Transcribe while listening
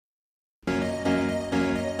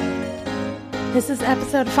This is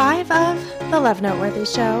episode 5 of The Love Noteworthy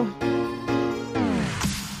Show.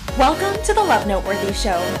 Welcome to The Love Noteworthy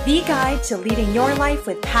Show, the guide to leading your life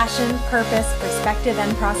with passion, purpose, perspective,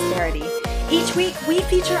 and prosperity. Each week, we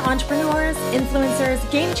feature entrepreneurs, influencers,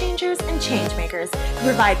 game changers, and change makers who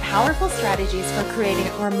provide powerful strategies for creating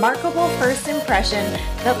a remarkable first impression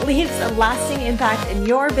that leaves a lasting impact in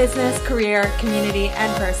your business, career, community,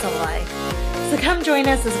 and personal life. So come join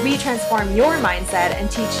us as we transform your mindset and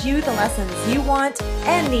teach you the lessons you want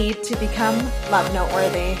and need to become love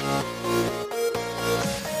noteworthy.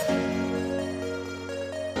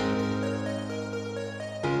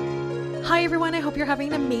 Hi everyone, I hope you're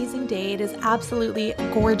having an amazing day. It is absolutely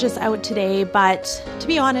gorgeous out today, but to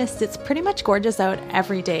be honest, it's pretty much gorgeous out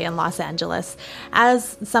every day in Los Angeles.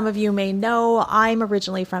 As some of you may know, I'm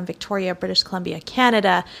originally from Victoria, British Columbia,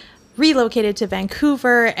 Canada, relocated to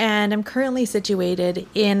Vancouver, and I'm currently situated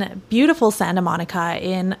in beautiful Santa Monica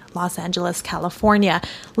in Los Angeles, California,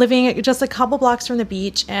 living just a couple blocks from the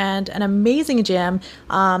beach and an amazing gym.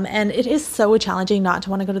 And it is so challenging not to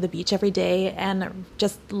want to go to the beach every day and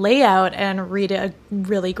just lay out and read a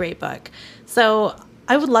really great book. So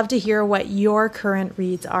I would love to hear what your current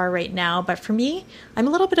reads are right now, but for me, I'm a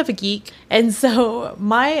little bit of a geek, and so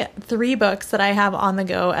my 3 books that I have on the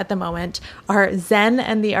go at the moment are Zen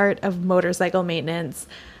and the Art of Motorcycle Maintenance,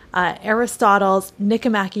 Aristotle's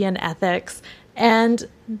Nicomachean Ethics, and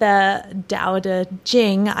the Tao Te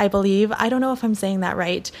Ching, I believe. I don't know if I'm saying that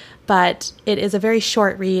right, but it is a very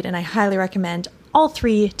short read, and I highly recommend all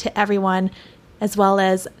 3 to everyone, as well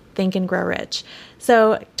as Think and Grow Rich.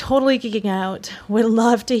 So totally geeking out. Would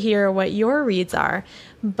love to hear what your reads are.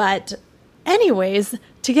 But anyways,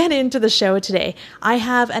 to get into the show today, I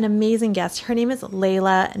have an amazing guest. Her name is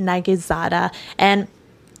Leila Nagizada, and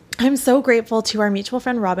I'm so grateful to our mutual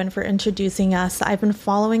friend Robin for introducing us. I've been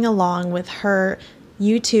following along with her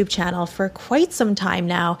YouTube channel for quite some time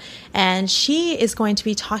now, and she is going to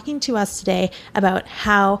be talking to us today about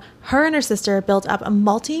how her and her sister built up a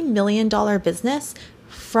multi-million-dollar business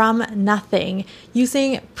from nothing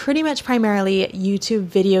using pretty much primarily YouTube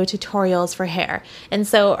video tutorials for hair. And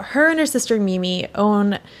so her and her sister Mimi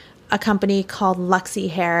own a company called Luxy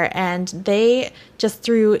Hair, and they just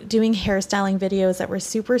through doing hairstyling videos that were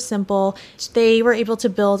super simple, they were able to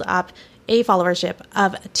build up a followership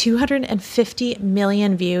of 250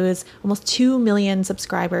 million views, almost 2 million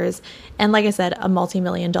subscribers, and like I said, a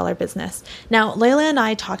multi-million-dollar business. Now, Leila and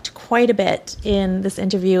I talked quite a bit in this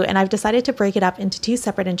interview, and I've decided to break it up into 2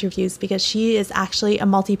 separate interviews because she is actually a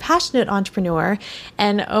multi-passionate entrepreneur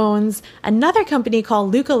and owns another company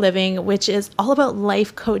called Luca Living, which is all about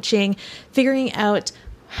life coaching, figuring out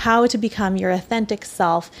how to become your authentic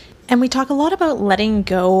self. And we talk a lot about letting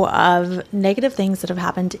go of negative things that have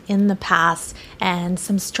happened in the past and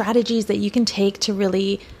some strategies that you can take to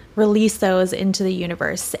really release those into the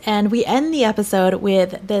universe. And we end the episode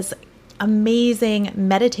with this amazing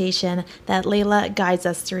meditation that Leila guides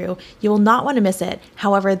us through. You will not want to miss it.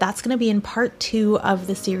 However, that's going to be in part 2 of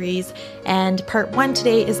the series. And part 1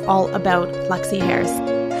 today is all about Luxy Hairs.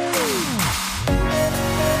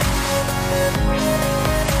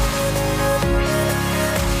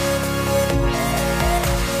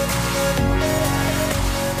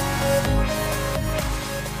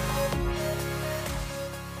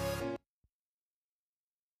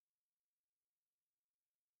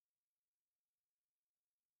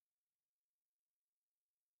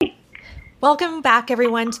 Welcome back,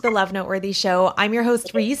 everyone, to the Love Noteworthy Show. I'm your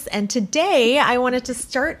host, Reese, and today I wanted to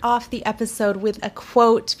start off the episode with a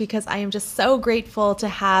quote because I am just so grateful to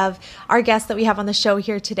have our guest that we have on the show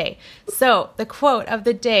here today. So the quote of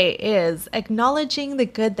the day is, "Acknowledging the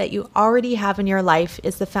good that you already have in your life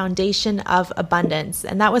is the foundation of abundance."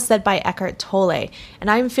 And that was said by Eckhart Tolle. And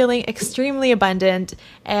I'm feeling extremely abundant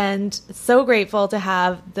and so grateful to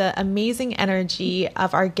have the amazing energy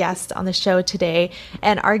of our guest on the show today.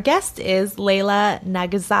 And our guest is Leila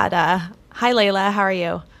Nagizada. Hi, Leila. How are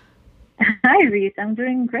you? Hi, Reese. I'm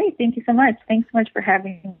doing great. Thank you so much. Thanks so much for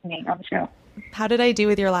having me on the show. How did I do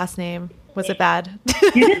with your last name? Was it bad?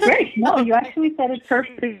 You did great. No, you actually said it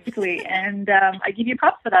perfectly. And I give you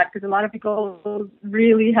props for that because a lot of people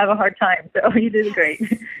really have a hard time. So you did great.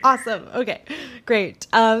 Awesome. Okay, great.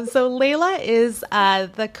 So Leila is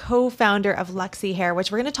the co-founder of Luxy Hair,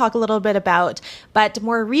 which we're going to talk a little bit about. But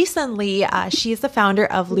more recently, she is the founder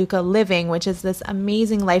of Luca Living, which is this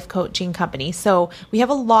amazing life coaching company. So we have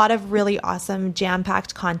a lot of really awesome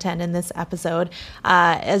jam-packed content in this episode,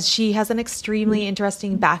 as she has an extremely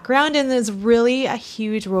interesting background and is really a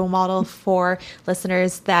huge role model for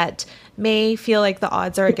listeners that may feel like the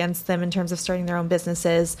odds are against them in terms of starting their own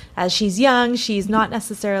businesses. As she's young, she's not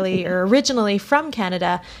necessarily or originally from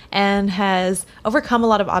Canada and has overcome a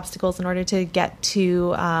lot of obstacles in order to get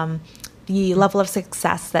to the level of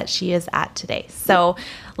success that she is at today. So,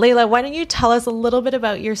 Layla, why don't you tell us a little bit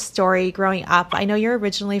about your story growing up? I know you're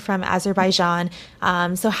originally from Azerbaijan.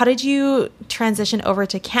 So how did you transition over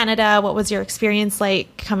to Canada? What was your experience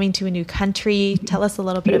like coming to a new country? Tell us a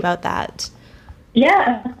little bit about that.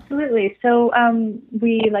 Yeah, absolutely. So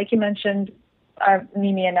we, like you mentioned,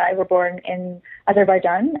 Mimi and I were born in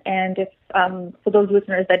Azerbaijan. And if for those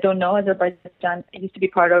listeners that don't know, Azerbaijan used to be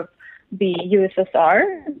part of the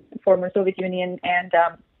USSR, former Soviet Union, and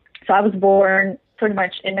so I was born pretty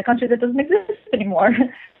much in a country that doesn't exist anymore.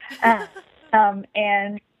 And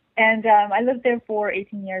I lived there for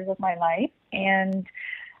 18 years of my life, and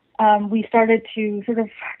we started to sort of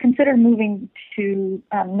consider moving to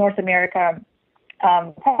North America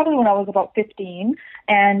probably when I was about 15,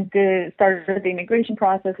 and started the immigration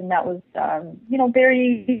process, and that was,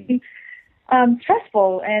 very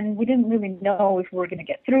stressful, and we didn't really know if we were going to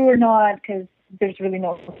get through or not because there's really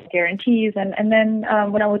no guarantees. And then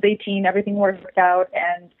when I was 18, everything worked out,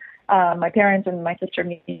 and my parents and my sister,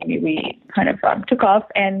 we kind of took off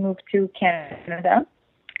and moved to Canada.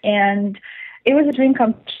 And it was a dream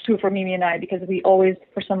come true for Mimi and I because we always,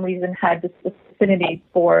 for some reason, had this affinity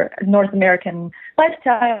for North American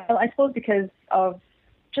lifestyle, I suppose because of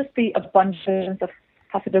just the abundance of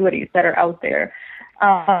possibilities that are out there.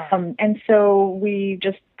 And so we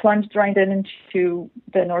just plunged right into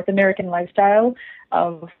the North American lifestyle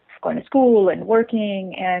of going to school and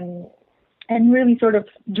working and really sort of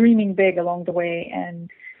dreaming big along the way and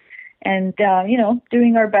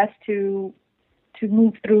doing our best to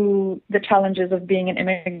move through the challenges of being an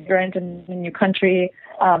immigrant in a new country,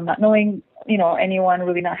 not knowing, anyone,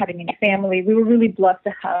 really not having any family. We were really blessed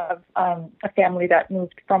to have a family that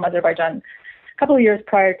moved from Azerbaijan a couple of years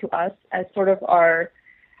prior to us as sort of our,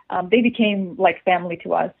 they became like family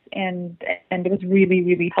to us, and it was really,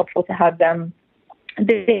 really helpful to have them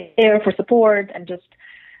there for support and just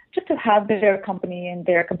to have their company and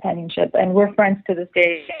their companionship. And we're friends to this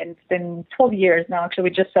day, and it's been 12 years now. Actually, we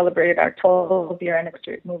just celebrated our 12-year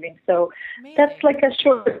anniversary of moving. So amazing. That's like a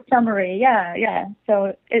short summary. Yeah.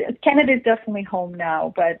 So Canada is definitely home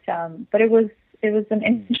now, but it was an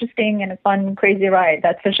interesting and a fun, crazy ride,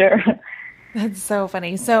 that's for sure. That's so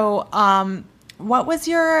funny. So,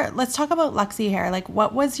 let's talk about Luxy Hair. Like,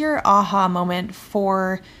 what was your aha moment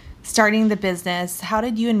for starting the business? How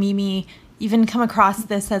did you and Mimi even come across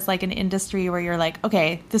this as like an industry where you're like,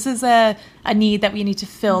 okay, this is a need that we need to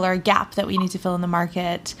fill or a gap that we need to fill in the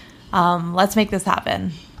market. Let's make this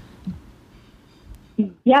happen.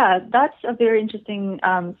 Yeah, that's a very interesting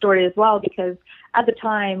story as well, because at the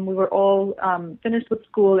time we were all finished with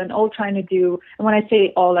school and all trying to do, and when I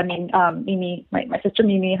say all, I mean Mimi, my sister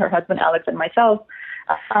Mimi, her husband Alex, and myself.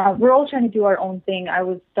 We're all trying to do our own thing. I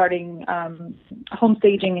was starting home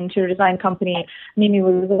staging interior design company. Mimi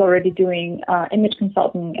was already doing image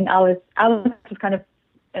consulting, and Alex was kind of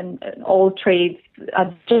an all trades,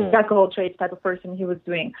 jack of all trades type of person. He was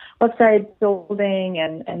doing website building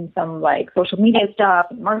and some like social media stuff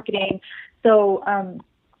and marketing. So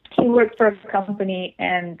he worked for a company,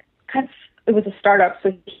 and kind of it was a startup,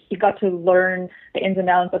 so he got to learn the ins and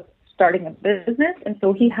outs of starting a business, and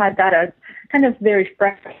so he had that as kind of very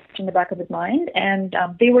fresh in the back of his mind. And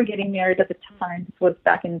they were getting married at the time. This was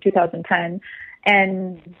back in 2010,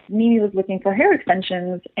 and Mimi was looking for hair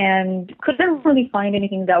extensions and couldn't really find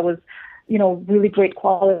anything that was, really great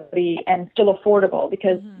quality and still affordable,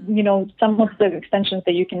 because some of the extensions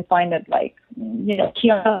that you can find at like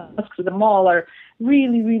kiosks at the mall are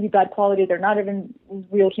really, really bad quality. They're not even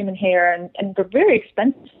real human hair, and they're very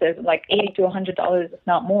expensive, like $80 to $100, if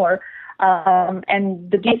not more. And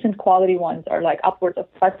the decent quality ones are like upwards of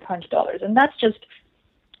 $500, and that's just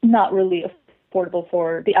not really affordable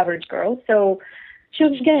for the average girl. So she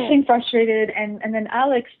was getting frustrated, and then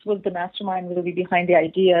Alex was the mastermind really behind the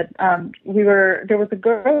idea. There was a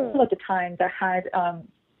girl at the time that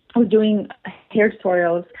was doing hair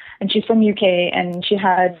tutorials, and she's from UK, and she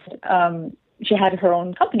had her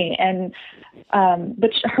own company, and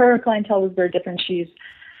but her clientele was very different. She's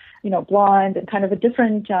blonde and kind of a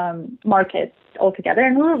different market altogether.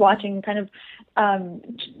 And we were watching, kind of trying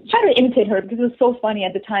to imitate her, because it was so funny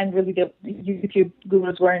at the time. Really, the YouTube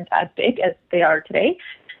gurus weren't as big as they are today.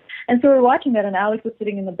 And so we were watching that, and Alex was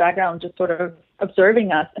sitting in the background just sort of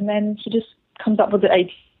observing us. And then he just comes up with the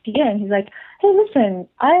idea, and he's like, hey, listen,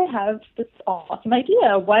 I have this awesome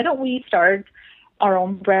idea. Why don't we start our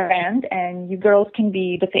own brand, and you girls can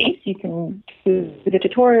be the face. You can do the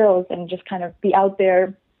tutorials and just kind of be out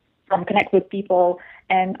there connect with people,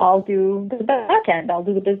 and I'll do the back end. I'll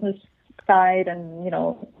do the business side and,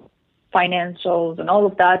 financials and all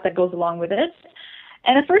of that goes along with it.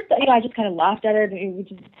 And at first, I just kind of laughed at it.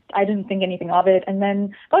 I didn't think anything of it. And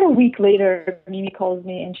then about a week later, Mimi calls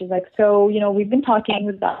me and she's like, so, we've been talking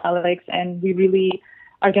with Alex and we really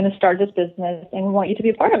are going to start this business and we want you to be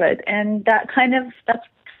a part of it. And that's kind of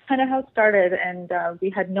how it started. And we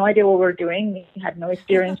had no idea what we were doing. We had no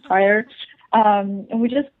experience prior. And we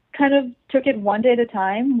just kind of took it one day at a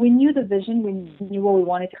time. We knew the vision. We knew what we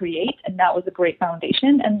wanted to create. And that was a great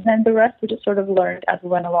foundation. And then the rest we just sort of learned as we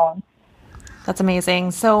went along. That's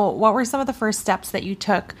amazing. So what were some of the first steps that you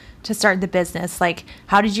took to start the business? Like,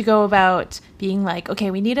 how did you go about being like,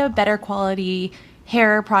 okay, we need a better quality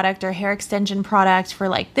hair product or hair extension product for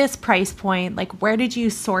like this price point? Like, where did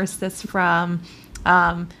you source this from?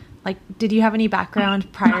 Did you have any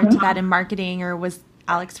background prior to that in marketing, or was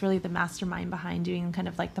Alex really the mastermind behind doing kind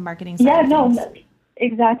of like the marketing side of things? No,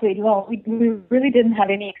 exactly. No, we really didn't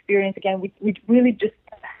have any experience. Again, we really just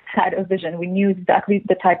had a vision. We knew exactly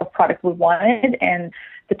the type of product we wanted and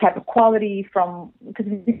the type of quality because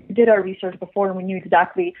we did our research before and we knew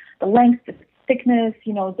exactly the length, the thickness,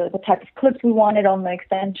 the type of clips we wanted on the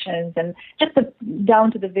extensions and just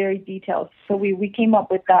down to the very details. So we came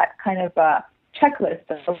up with that kind of checklist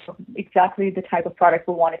of exactly the type of product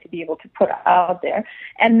we wanted to be able to put out there.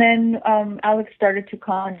 And then Alex started to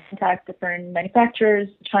contact different manufacturers,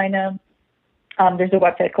 China. There's a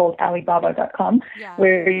website called Alibaba.com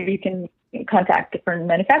where you can contact different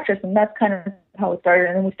manufacturers, and that's kind of how it started.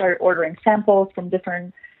 And then we started ordering samples from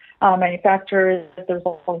different manufacturers. There's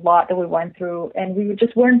a lot that we went through, and we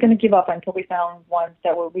just weren't going to give up until we found ones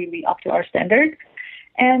that were really up to our standards.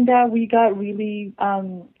 And we got really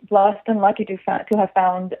blessed and lucky to have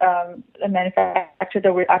found a manufacturer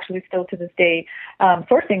that we're actually still to this day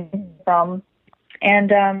sourcing from.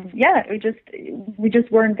 And we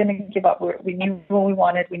just weren't going to give up. We knew what we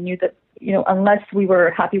wanted. We knew that, unless we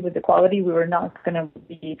were happy with the quality, we were not going to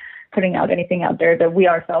be putting out anything out there that we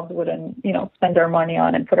ourselves wouldn't, spend our money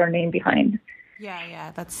on and put our name behind.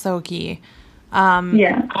 Yeah, that's so key.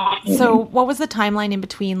 So what was the timeline in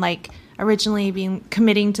between, like originally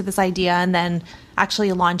committing to this idea and then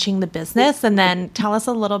actually launching the business? And then tell us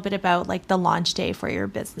a little bit about like the launch day for your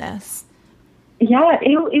business. Yeah,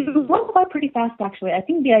 it went by pretty fast, actually. I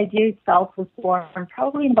think the idea itself was born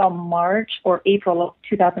probably in about March or April of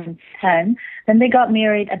 2010. Then they got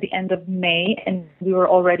married at the end of May, and we were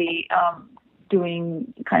already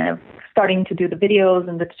starting to do the videos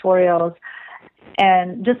and the tutorials,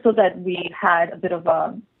 and just so that we had a bit of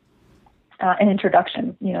an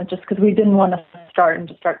introduction, just because we didn't want to start and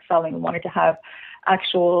just start selling. We wanted to have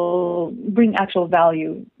bring actual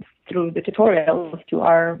value through the tutorials to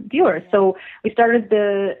our viewers. So we started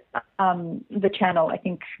the channel, I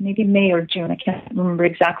think maybe May or June. I can't remember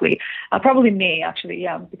exactly. Probably May, actually,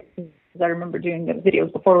 because I remember doing the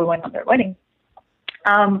videos before we went on their wedding.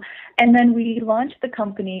 And then we launched the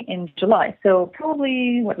company in July. So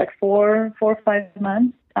probably, 4 or 5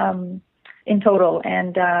 months in total.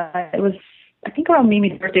 And it was, I think, around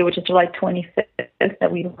Mimi's birthday, which is July 25th,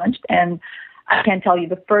 that we launched. And I can't tell you,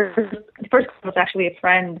 the first was actually a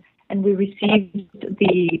friend, and we received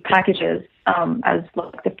the packages as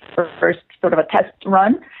like the first sort of a test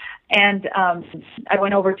run. And I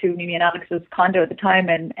went over to Mimi and Alex's condo at the time,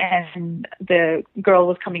 and the girl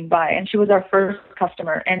was coming by, and she was our first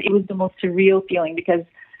customer. And it was the most surreal feeling because,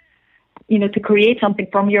 to create something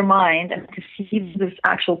from your mind and to see this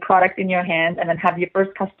actual product in your hand and then have your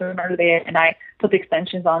first customer there. And I put the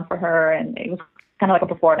extensions on for her, and it was kind of like a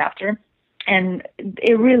before and after. And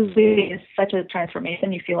it really is such a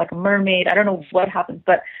transformation. You feel like a mermaid. I don't know what happens,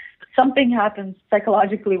 but something happens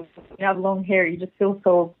psychologically. When you have long hair, you just feel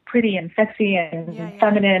so pretty and sexy and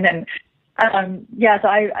feminine. And so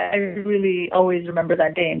I really always remember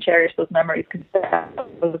that day and cherish those memories because that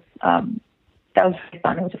was really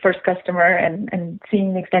fun. It was the first customer, and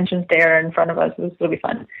seeing the extensions there in front of us was really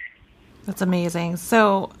fun. That's amazing.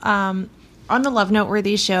 So, on the Love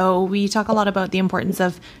Noteworthy show, we talk a lot about the importance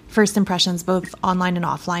of first impressions, both online and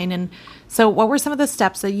offline. And so what were some of the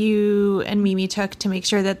steps that you and Mimi took to make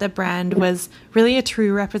sure that the brand was really a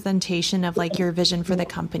true representation of like your vision for the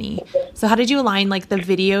company? So how did you align like the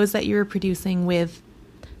videos that you were producing with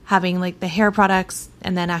having like the hair products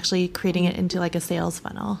and then actually creating it into like a sales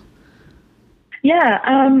funnel? Yeah.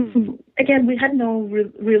 Again, we had no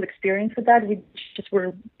real experience with that. We just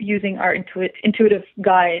were using our intuitive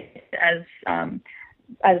guide as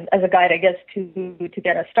a guide, I guess, to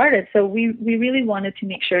get us started. So we really wanted to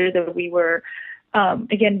make sure that we were,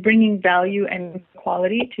 again, bringing value and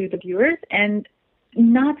quality to the viewers and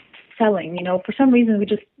not selling. For some reason, we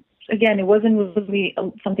just again, it wasn't really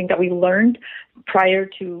something that we learned prior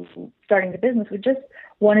to starting the business. We just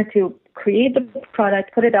wanted to create the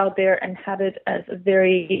product, put it out there, and have it as a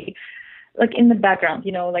very, like, in the background,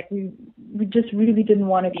 like we just really didn't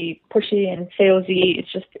want to be pushy and salesy.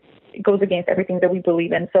 It goes against everything that we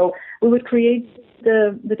believe in. So we would create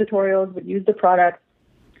the tutorials, would use the product,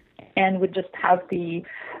 and would just have the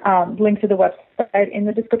link to the website in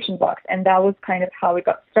the description box. And that was kind of how it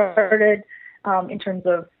got started, in terms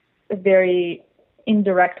of a very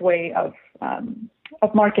indirect way of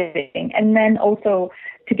marketing. And then also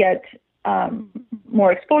to get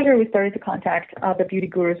more exposure, we started to contact the beauty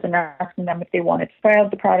gurus and asking them if they wanted to try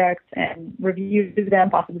out the products and review them,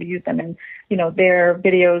 possibly use them in, their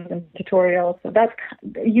videos and tutorials. So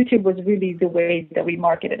YouTube was really the way that we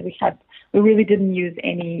marketed. We really didn't use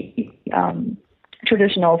any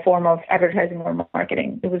traditional form of advertising or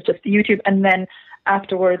marketing. It was just YouTube. And then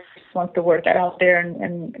afterwards, once the word got out there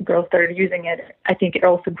and girls started using it, I think it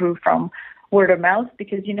also grew from word of mouth,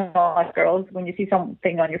 because as girls, when you see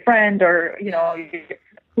something on your friend or you're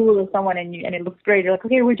cool with someone and it looks great, you're like,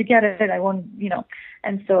 okay, where'd you get it? I want,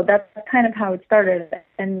 and so that's kind of how it started.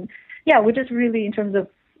 And yeah, we just really, in terms of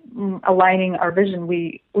aligning our vision,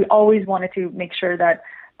 we always wanted to make sure that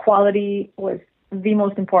quality was the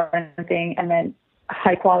most important thing, and then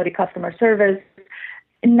high quality customer service.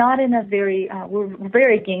 Not in a very, we're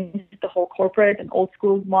very against the whole corporate and old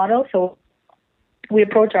school model. So we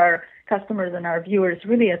approach our customers and our viewers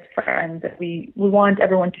really as friends. We want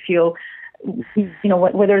everyone to feel,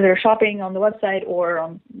 whether they're shopping on the website or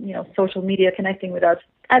on, social media, connecting with us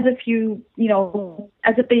as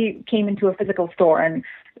if they came into a physical store, and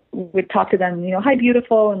we'd talk to them, hi,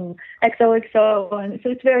 beautiful, and XOXO. And so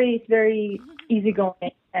it's very, very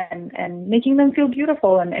easygoing and making them feel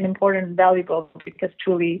beautiful and important and valuable, because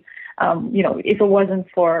truly, if it wasn't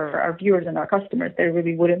for our viewers and our customers, there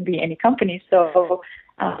really wouldn't be any company. So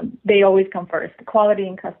they always come first. Quality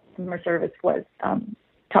and customer service was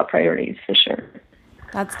top priorities for sure.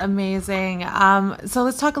 That's amazing. So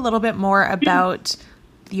let's talk a little bit more about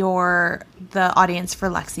the audience for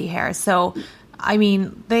Lexi Hair. So, I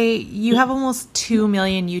mean, you have almost 2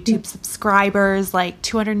 million YouTube subscribers, like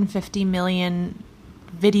 250 million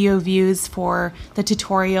video views for the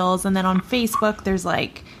tutorials. And then on Facebook, there's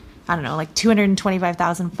like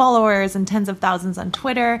 225,000 followers and tens of thousands on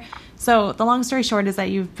Twitter. So the long story short is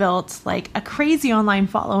that you've built like a crazy online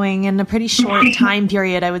following in a pretty short time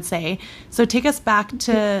period, I would say. So take us back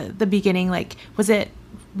to the beginning. Like, was it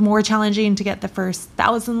more challenging to get the first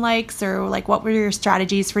 1,000 likes, or like what were your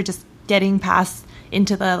strategies for just getting past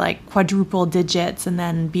into the like quadruple digits and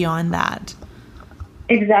then beyond that?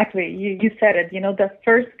 Exactly. You said it. The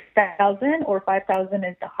first 1,000 or 5,000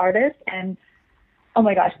 is the hardest. And oh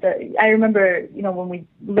my gosh, I remember, when we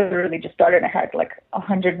literally just started, I had like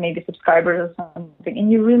 100 maybe subscribers or something.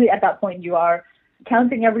 And you really, at that point, you are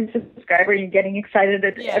counting every subscriber. You're getting excited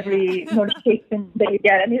at every notification that you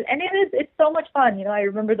get. And it's so much fun. I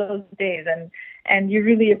remember those days, and you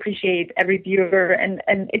really appreciate every viewer, and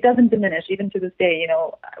it doesn't diminish even to this day.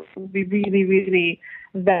 We really, really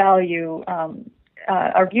value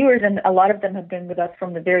our viewers, and a lot of them have been with us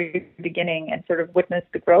from the very beginning and sort of witnessed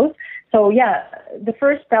the growth. So yeah, the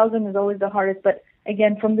first 1,000 is always the hardest, but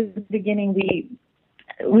again, from the beginning,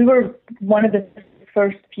 we were one of the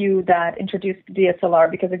first few that introduced DSLR,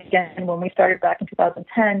 because again, when we started back in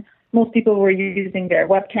 2010, most people were using their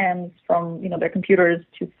webcams from, their computers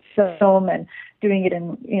to film and doing it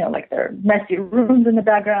in, like their messy rooms in the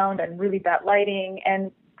background and really bad lighting.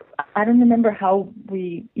 And I don't remember how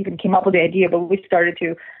we even came up with the idea, but we started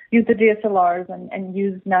to use the DSLRs and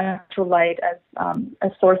use natural light as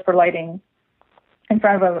a source for lighting in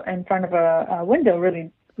front of a window.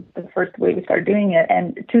 Really, the first way we started doing it,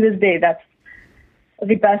 and to this day, that's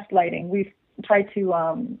the best lighting. We've tried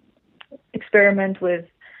to experiment with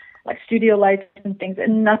like studio lights and things,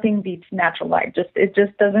 and nothing beats natural light. It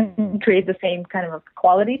just doesn't create the same kind of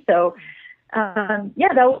quality. So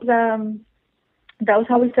that was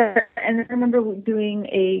how we started. And I remember doing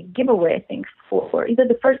a giveaway, I think, for either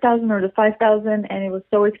the first 1,000 or the 5,000, and it was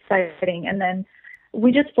so exciting. And then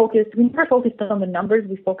we never focused on the numbers.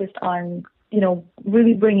 We focused on,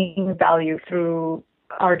 really bringing value through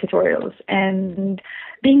our tutorials and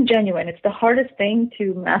being genuine. It's the hardest thing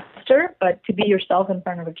to master, but to be yourself in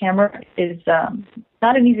front of a camera is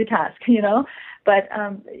not an easy task, But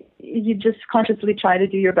you just consciously try to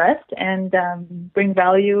do your best and bring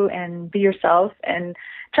value and be yourself, and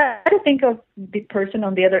try to think of the person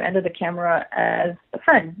on the other end of the camera as a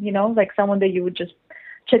friend, like someone that you would just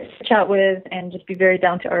chat with and just be very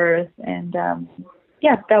down to earth. And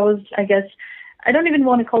that was, I guess, I don't even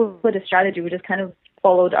want to call it a strategy. We just kind of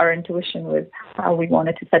followed our intuition with how we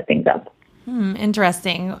wanted to set things up.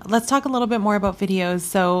 Interesting. Let's talk a little bit more about videos.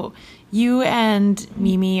 So you and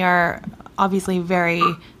Mimi are obviously very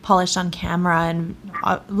polished on camera and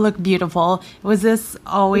look beautiful. Was this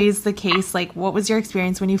always the case? Like, what was your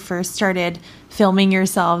experience when you first started filming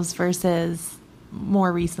yourselves versus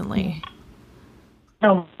more recently?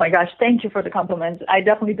 Oh my gosh, thank you for the compliments. I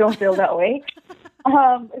definitely don't feel that way.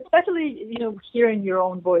 Especially, hearing your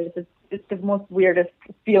own voice. It's the most weirdest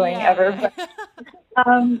feeling ever. But,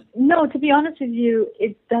 no, to be honest with you,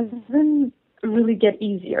 it doesn't really get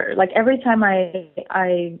easier. Like every time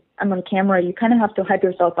I'm on camera, you kind of have to hype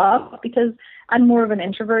yourself up because I'm more of an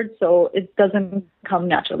introvert, so it doesn't come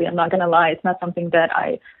naturally. I'm not going to lie. It's not something that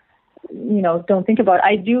I don't think about.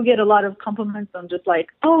 I do get a lot of compliments on just like,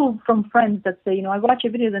 from friends that say, I watch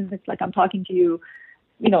your videos and it's like I'm talking to you,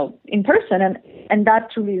 in person. And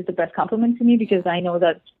that truly is the best compliment to me because I know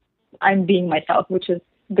that I'm being myself, which is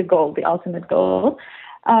the goal, the ultimate goal.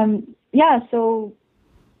 So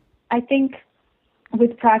I think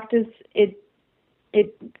with practice, it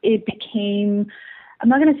became, I'm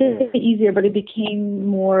not going to say easier, but it became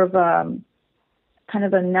more of a kind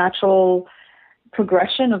of a natural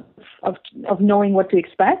progression of knowing what to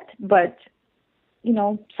expect. But,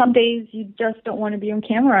 some days you just don't want to be on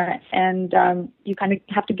camera and you kind of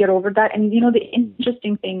have to get over that. And, the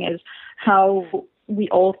interesting thing is how we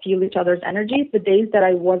all feel each other's energies. The days that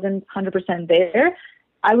I wasn't 100% there,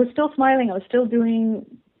 I was still smiling. I was still doing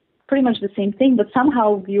pretty much the same thing, but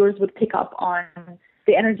somehow viewers would pick up on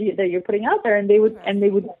the energy that you're putting out there, and they would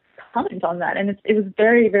comment on that. And it was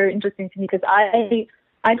very, very interesting to me because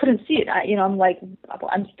I couldn't see it. I'm like,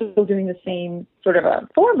 I'm still doing the same sort of a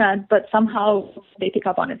format, but somehow they pick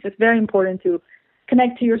up on it. So it's very important to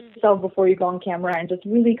connect to yourself before you go on camera and just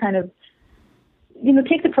really kind of,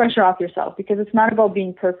 take the pressure off yourself because it's not about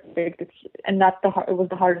being perfect. It was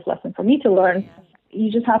the hardest lesson for me to learn.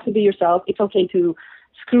 You just have to be yourself. It's okay to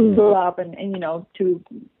screw up and to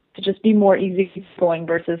just be more easygoing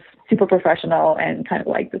versus super professional and kind of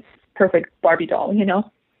like this perfect Barbie doll,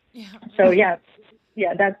 Yeah. So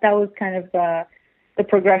that was kind of the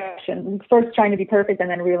progression. First trying to be perfect and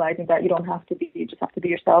then realizing that you don't have to be, you just have to be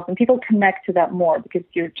yourself. And people connect to that more because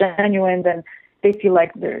you're genuine, then they feel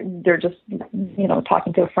like they're just,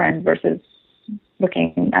 talking to a friend versus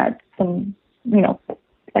looking at some,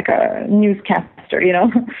 like a newscaster,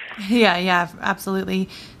 Yeah, absolutely.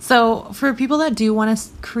 So for people that do want to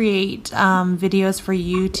create videos for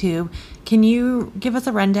YouTube, can you give us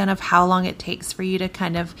a rundown of how long it takes for you to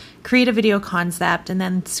kind of create a video concept and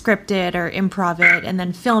then script it or improv it and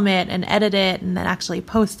then film it and edit it and then actually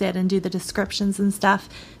post it and do the descriptions and stuff?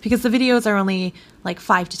 Because the videos are only like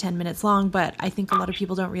 5 to 10 minutes long, but I think a lot of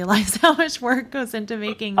people don't realize how much work goes into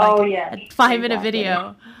making a 5-minute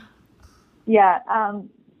video. Yeah.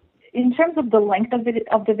 In terms of the length of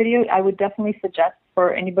the video, I would definitely suggest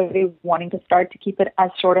for anybody wanting to start to keep it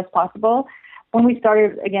as short as possible. When we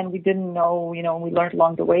started, again, we didn't know, we learned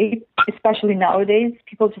along the way, especially nowadays,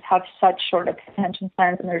 people just have such short attention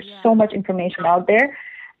spans and there's so much information out there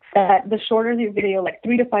that the shorter the video, like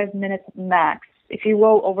 3 to 5 minutes max, if you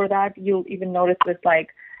go over that, you'll even notice with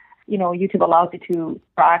YouTube allows you to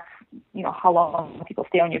track, how long people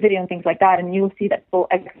stay on your video and things like that. And you'll see that people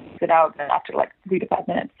exit out after like 3 to 5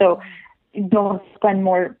 minutes. So don't spend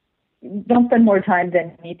more time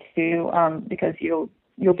than you need to, because you'll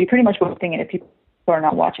be pretty much wasting it if people are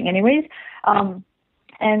not watching anyways.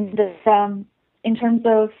 In terms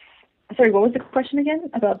of, sorry, what was the question again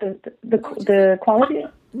about the quality?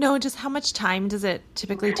 No, just how much time does it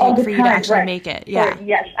typically take for you to actually make it? Yeah. Sorry,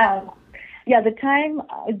 yes. The time,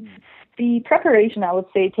 the preparation, I would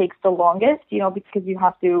say, takes the longest, because you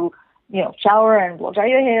have to, shower and blow dry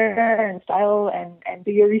your hair and style and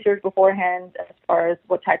do your research beforehand as far as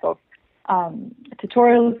what type of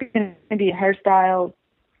tutorial is going to be, hairstyle.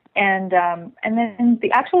 And then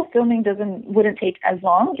the actual filming wouldn't take as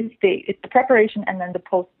long. It's the preparation and then the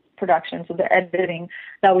post-production, so the editing,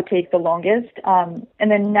 that would take the longest. And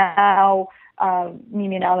then now,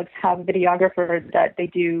 Mimi and Alex have a videographer that they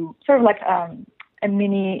do sort of like a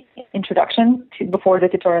mini introduction before the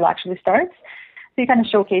tutorial actually starts. So you kind of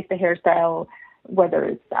showcase the hairstyle, whether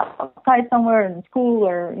it's outside somewhere in school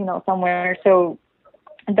or, somewhere. So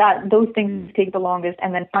those things take the longest.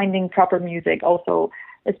 And then finding proper music also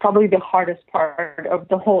is probably the hardest part of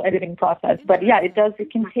the whole editing process. But yeah, it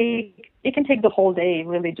can take the whole day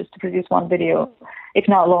really just to produce one video, if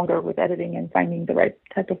not longer, with editing and finding the right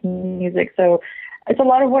type of music. So it's a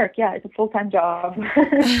lot of work. Yeah, it's a full-time job.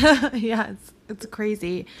 Yeah, it's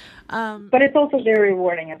crazy. But it's also very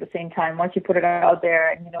rewarding at the same time once you put it out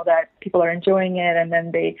there and you know that people are enjoying it, and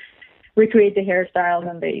then they recreate the hairstyles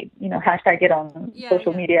and they, hashtag it on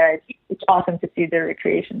social media. It's awesome to see their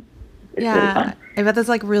recreation. It's really fun. I bet that's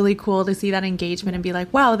like really cool to see that engagement and be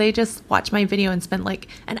like, wow, they just watched my video and spent like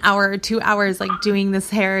an hour or 2 hours like doing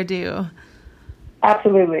this hairdo.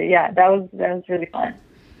 Absolutely. Yeah, that was really fun.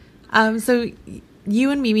 So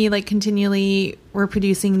you and Mimi like continually were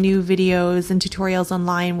producing new videos and tutorials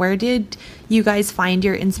online. Where did you guys find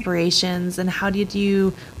your inspirations, and how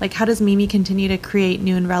does Mimi continue to create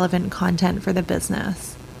new and relevant content for the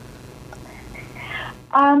business?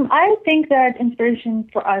 I think that inspiration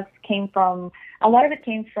for us a lot of it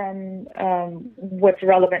came from what's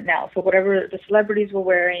relevant now. So whatever the celebrities were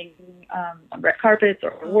wearing on red carpets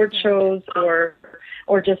or award shows or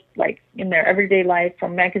just like in their everyday life,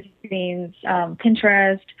 from magazines,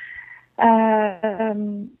 Pinterest,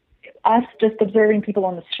 us just observing people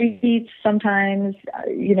on the streets sometimes,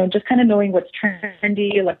 just kind of knowing what's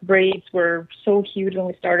trendy. Like braids were so huge when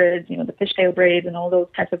we started, the fishtail braids and all those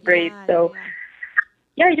types of braids.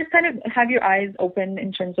 You just kind of have your eyes open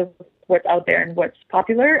in terms of what's out there and what's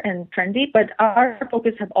popular and trendy. But our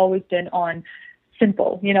focus has always been on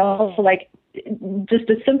simple, so like just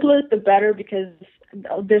the simplest, the better, because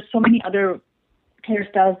there's so many other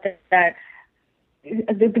hairstyles that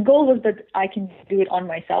the goal was that I can do it on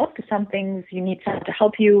myself, because some things you need someone to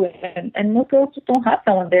help you, and most girls just don't have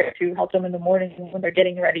someone there to help them in the morning when they're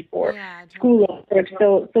getting ready for school or work.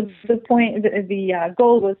 So the point, the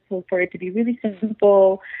goal was for it to be really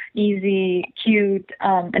simple, easy, cute,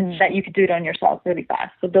 and that you could do it on yourself really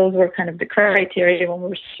fast. So those were kind of the criteria when we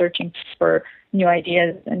were searching for new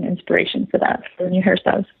ideas and inspiration for new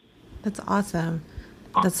hairstyles. That's awesome.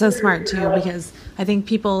 That's so smart too, because I think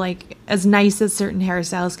people, like, as nice as certain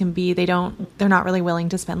hairstyles can be, they're not really willing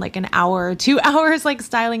to spend like an hour or 2 hours like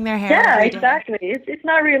styling their hair. Yeah, exactly. It's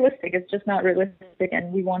not realistic. It's just not realistic,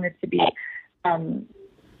 and we want it to be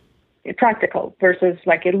practical versus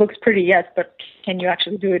like it looks pretty, yes, but can you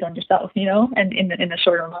actually do it on yourself? And in a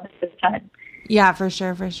shorter amount of time. Yeah, for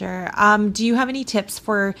sure. Do you have any tips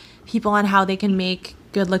for people on how they can make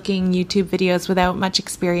good-looking YouTube videos without much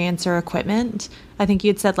experience or equipment? I think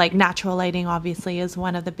you'd said like natural lighting obviously is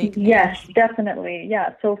one of the big things. Yes, definitely.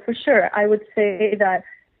 Yeah, so for sure, I would say that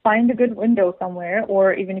find a good window somewhere,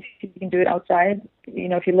 or even if you can do it outside,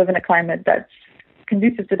 if you live in a climate that's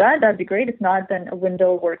conducive to that, that'd be great. If not, then a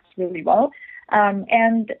window works really well.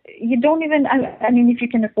 And you don't even, if you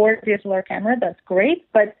can afford a DSLR camera, that's great,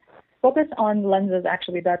 but focus on lenses.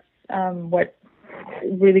 Actually, that's what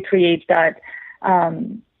really creates that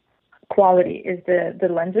quality, is the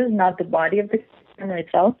lenses, not the body of the camera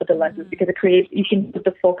itself, but the lenses, because you can put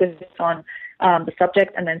the focus on the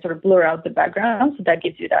subject and then sort of blur out the background, so that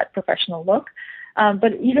gives you that professional look.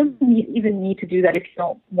 But you don't even need to do that if you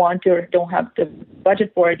don't want to or don't have the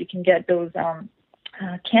budget for it. You can get those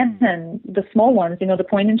Canon, the small ones, the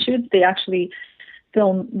point and shoots. They actually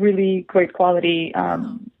film really great quality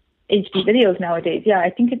HD videos nowadays. Yeah, I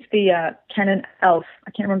think it's the Canon ELPH.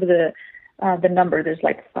 I can't remember the number. There's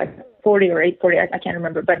like 540 or 840. I can't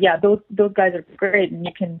remember. But yeah, those guys are great, and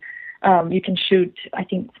you can shoot, I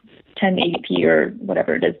think, 1080p or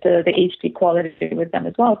whatever it is, the HD quality with them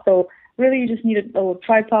as well. So really, you just need a little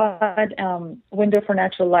tripod, window for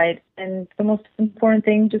natural light, and the most important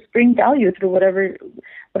thing, just bring value through whatever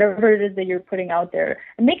it is that you're putting out there,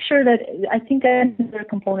 and make sure that, I think another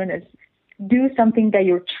component is, do something that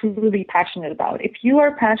you're truly passionate about. If you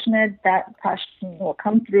are passionate, that passion will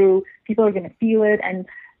come through. People are going to feel it. And,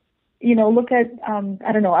 look at,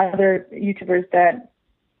 other YouTubers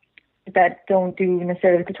that don't do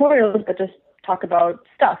necessarily tutorials, but just talk about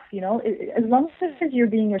stuff, As long as you're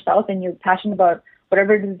being yourself and you're passionate about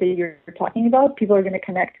whatever it is that you're talking about, people are going to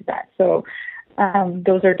connect to that. So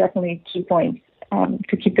those are definitely key points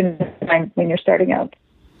to keep in mind when you're starting out.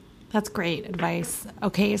 That's great advice.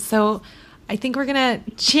 Okay, so I think we're going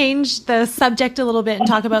to change the subject a little bit and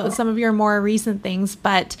talk about some of your more recent things.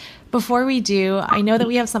 But before we do, I know that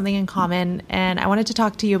we have something in common, and I wanted to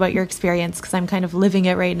talk to you about your experience because I'm kind of living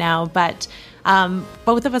it right now. But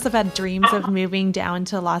both of us have had dreams of moving down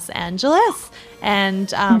to Los Angeles, and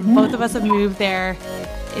both of us have moved there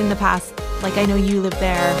in the past. Like, I know you lived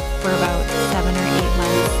there for about 7 or 8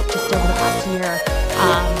 months just over the past year.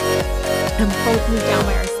 And both moved down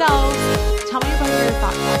by ourselves. Tell me about your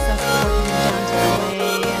thought process for moving down to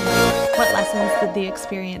LA, and what lessons did the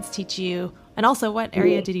experience teach you? And also, what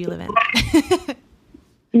area did you live in?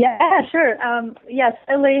 Yeah, sure. Yes,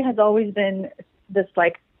 LA has always been this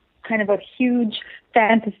like kind of a huge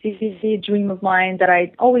fantasy dream of mine that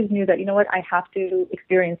I always knew that, I have to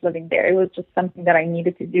experience living there. It was just something that I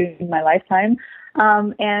needed to do in my lifetime.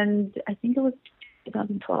 And I think it was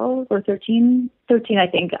 2012 or 13, I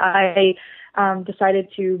think, I decided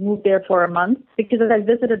to move there for a month because I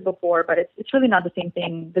visited before, but it's really not the same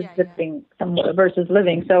thing visiting somewhere versus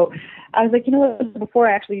living. So I was like, you know what, before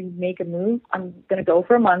I actually make a move, I'm going to go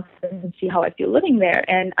for a month and see how I feel living there.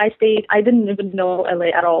 And I stayed, I didn't even know LA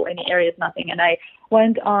at all, any areas, nothing. And I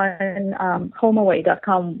went on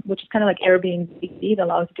HomeAway.com, which is kind of like Airbnb. It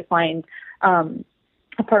allows you to find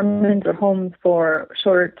apartments or homes for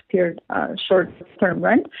short-term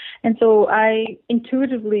rent. And so I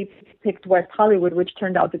intuitively picked West Hollywood, which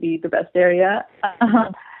turned out to be the best area.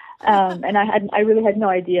 And I really had no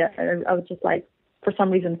idea. I was just like, for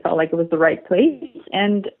some reason, felt like it was the right place.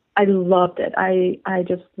 And I loved it. I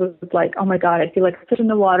just was like, oh my God, I feel like a fish in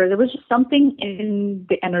the water. There was just something in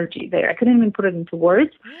the energy there. I couldn't even put it into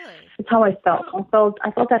words. Really? It's how I felt.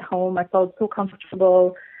 I felt at home. I felt so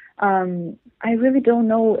comfortable. I really don't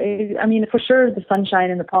know. I mean, for sure, the sunshine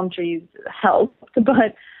and the palm trees helped,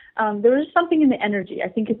 but there was something in the energy. I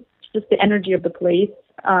think it's just the energy of the place.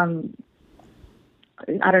 I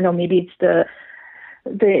don't know. Maybe it's the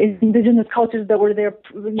indigenous cultures that were there,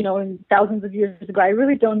 in thousands of years ago. I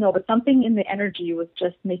really don't know, but something in the energy was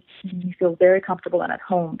just making me feel very comfortable and at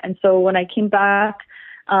home. And so when I came back,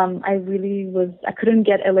 I couldn't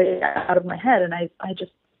get LA out of my head, and I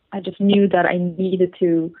just knew that I needed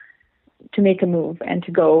to make a move and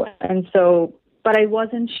to go. And so, but I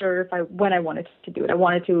wasn't sure when I wanted to do it. I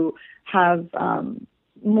wanted to have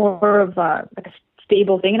more of a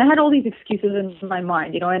stable thing. And I had all these excuses in my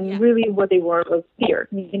mind, and really what they were was fear,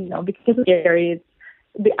 because it's scary. It's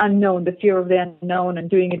the unknown, the fear of the unknown, and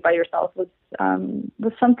doing it by yourself was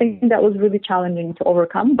something that was really challenging to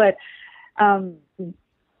overcome. But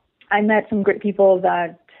I met some great people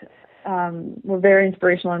that were very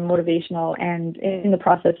inspirational and motivational. And in the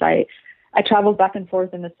process, I traveled back and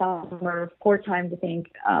forth in the summer 4 times, I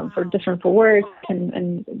think, for work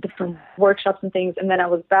and different workshops and things. And then I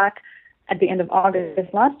was back at the end of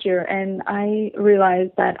August last year, and I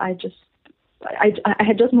realized that I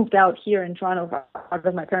had just moved out here in Toronto, out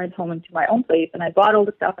of my parents' home into my own place, and I bought all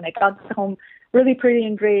the stuff, and I got home really pretty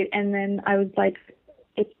and great. And then I was like,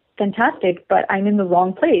 it's fantastic, but I'm in the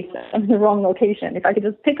wrong place. I'm in the wrong location. If I could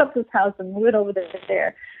just pick up this house and move it over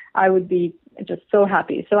there, I would be just so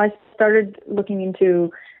happy. So I started looking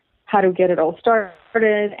into how to get it all started,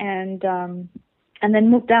 and then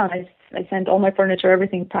moved down. I sent all my furniture,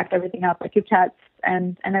 everything, packed everything up, my 2 cats,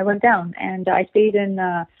 and I went down. And I stayed in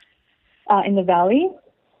the Valley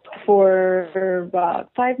for about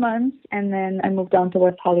 5 months, and then I moved down to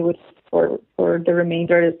West Hollywood for the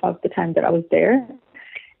remainder of the time that I was there.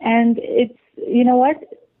 And it's, you know what?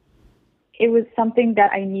 It was something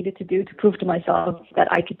that I needed to do to prove to myself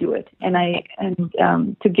that I could do it, and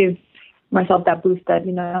to give myself that boost that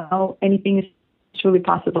anything is truly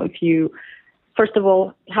possible if you, first of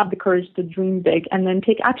all, have the courage to dream big and then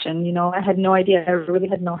take action. I had no idea. I really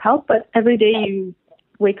had no help, but every day you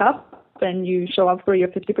wake up and you show up for your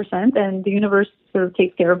 50%, and the universe sort of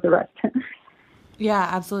takes care of the rest. Yeah,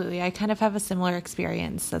 absolutely. I kind of have a similar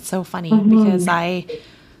experience. That's so funny because I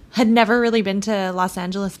had never really been to Los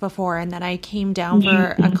Angeles before. And then I came down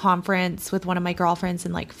for a conference with one of my girlfriends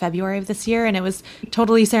in like February of this year. And it was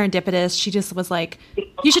totally serendipitous. She just was like,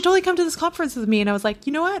 you should totally come to this conference with me. And I was like,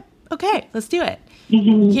 you know what? Okay, let's do it.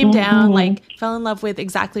 Came down, like fell in love with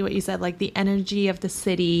exactly what you said. Like the energy of the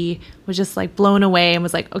city was just like blown away, and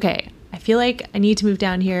was like, okay, I feel like I need to move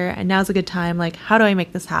down here, and now's a good time. Like, how do I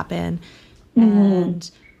make this happen?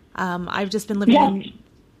 And I've just been living in,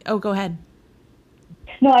 oh, go ahead.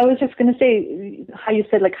 No, I was just going to say how you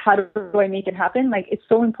said, like, how do I make it happen? Like, it's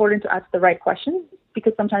so important to ask the right questions,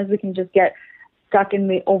 because sometimes we can just get stuck in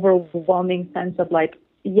the overwhelming sense of like,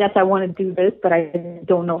 yes, I want to do this, but I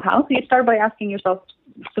don't know how. So you start by asking yourself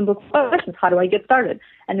simple questions. How do I get started?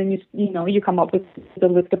 And then you come up with the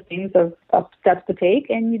list of things of steps to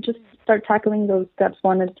take, and you just start tackling those steps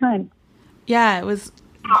one at a time. Yeah, it was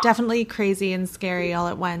definitely crazy and scary all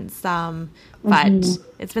at once. But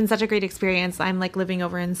it's been such a great experience. I'm like living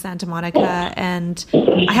over in Santa Monica, and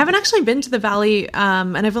I haven't actually been to the Valley,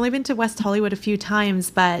 and I've only been to West Hollywood a few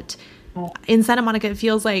times, but in Santa Monica, it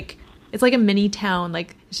feels like it's like a mini town.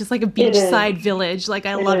 Like it's just like a beachside village. Like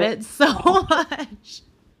I love it so much.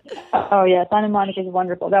 Oh yeah, Santa Monica is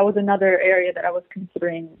wonderful. That was another area that I was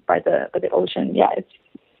considering by the ocean. Yeah, it's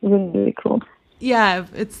really, really cool. Yeah,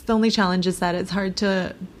 it's the only challenge is that it's hard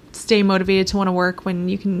to stay motivated to want to work when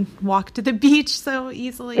you can walk to the beach so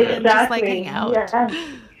easily and just like hang out. Yeah.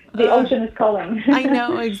 The ocean is calling. I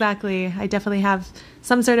know, exactly. I definitely have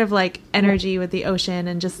some sort of like energy with the ocean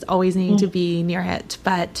and just always needing to be near it.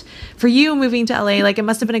 But for you moving to LA, like it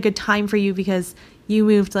must have been a good time for you because you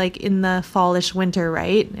moved like in the fallish winter,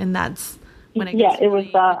 right? And that's when it gets it was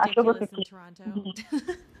really October ridiculous 15th. in Toronto.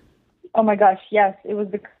 Mm-hmm. Oh my gosh, yes. It was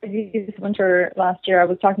the craziest winter last year. I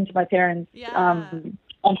was talking to my parents on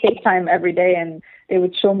FaceTime every day, and they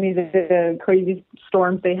would show me the crazy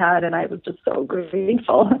storms they had, and I was just so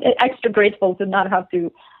grateful, extra grateful to not have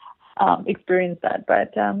to experience that.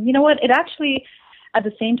 But you know what? It actually, at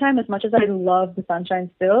the same time, as much as I love the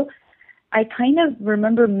sunshine still, I kind of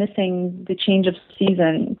remember missing the change of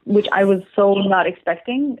season, which I was so not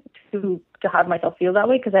expecting to have myself feel that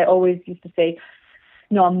way, because I always used to say,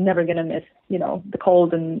 no, I'm never going to miss, the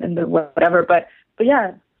cold and the whatever. But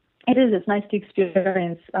yeah, it is. It's nice to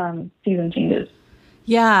experience season changes.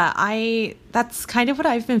 Yeah, that's kind of what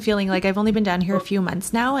I've been feeling. Like, I've only been down here a few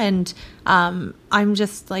months now, and I'm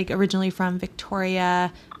just like originally from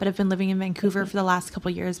Victoria, but I've been living in Vancouver for the last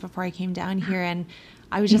couple of years before I came down here. And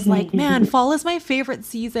I was just like, man, fall is my favorite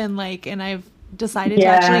season. Like, and I've decided to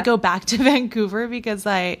actually go back to Vancouver because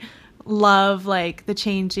I love like the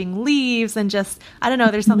changing leaves and just, I don't know,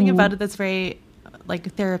 there's something about it that's very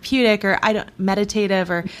like therapeutic or meditative,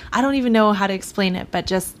 or I don't even know how to explain it, but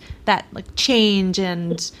just that like change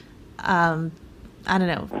and I don't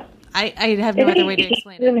know. I have no other way to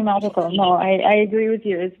explain it. It's really magical. No, I agree with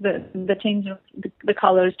you. It's the change of the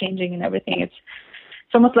colors changing and everything. It's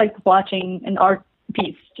almost like watching an art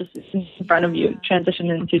piece just in front of you transition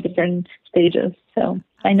into different stages. So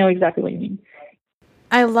I know exactly what you mean.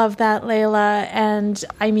 I love that, Layla. And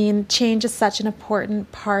I mean, change is such an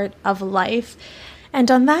important part of life.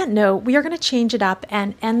 And on that note, we are going to change it up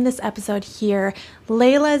and end this episode here.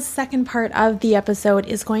 Layla's second part of the episode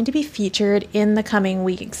is going to be featured in the coming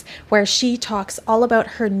weeks, where she talks all about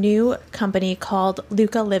her new company called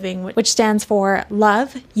Luca Living, which stands for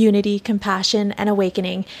Love, Unity, Compassion, and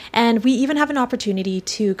Awakening. And we even have an opportunity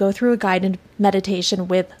to go through a guided meditation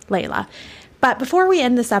with Layla. But before we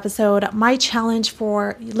end this episode, my challenge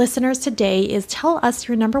for listeners today is tell us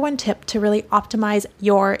your number one tip to really optimize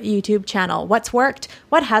your YouTube channel. What's worked,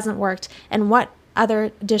 what hasn't worked, and what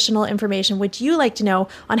other additional information would you like to know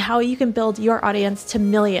on how you can build your audience to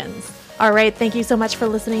millions? All right, thank you so much for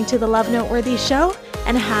listening to the Love Noteworthy Show,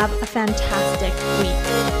 and have a fantastic week.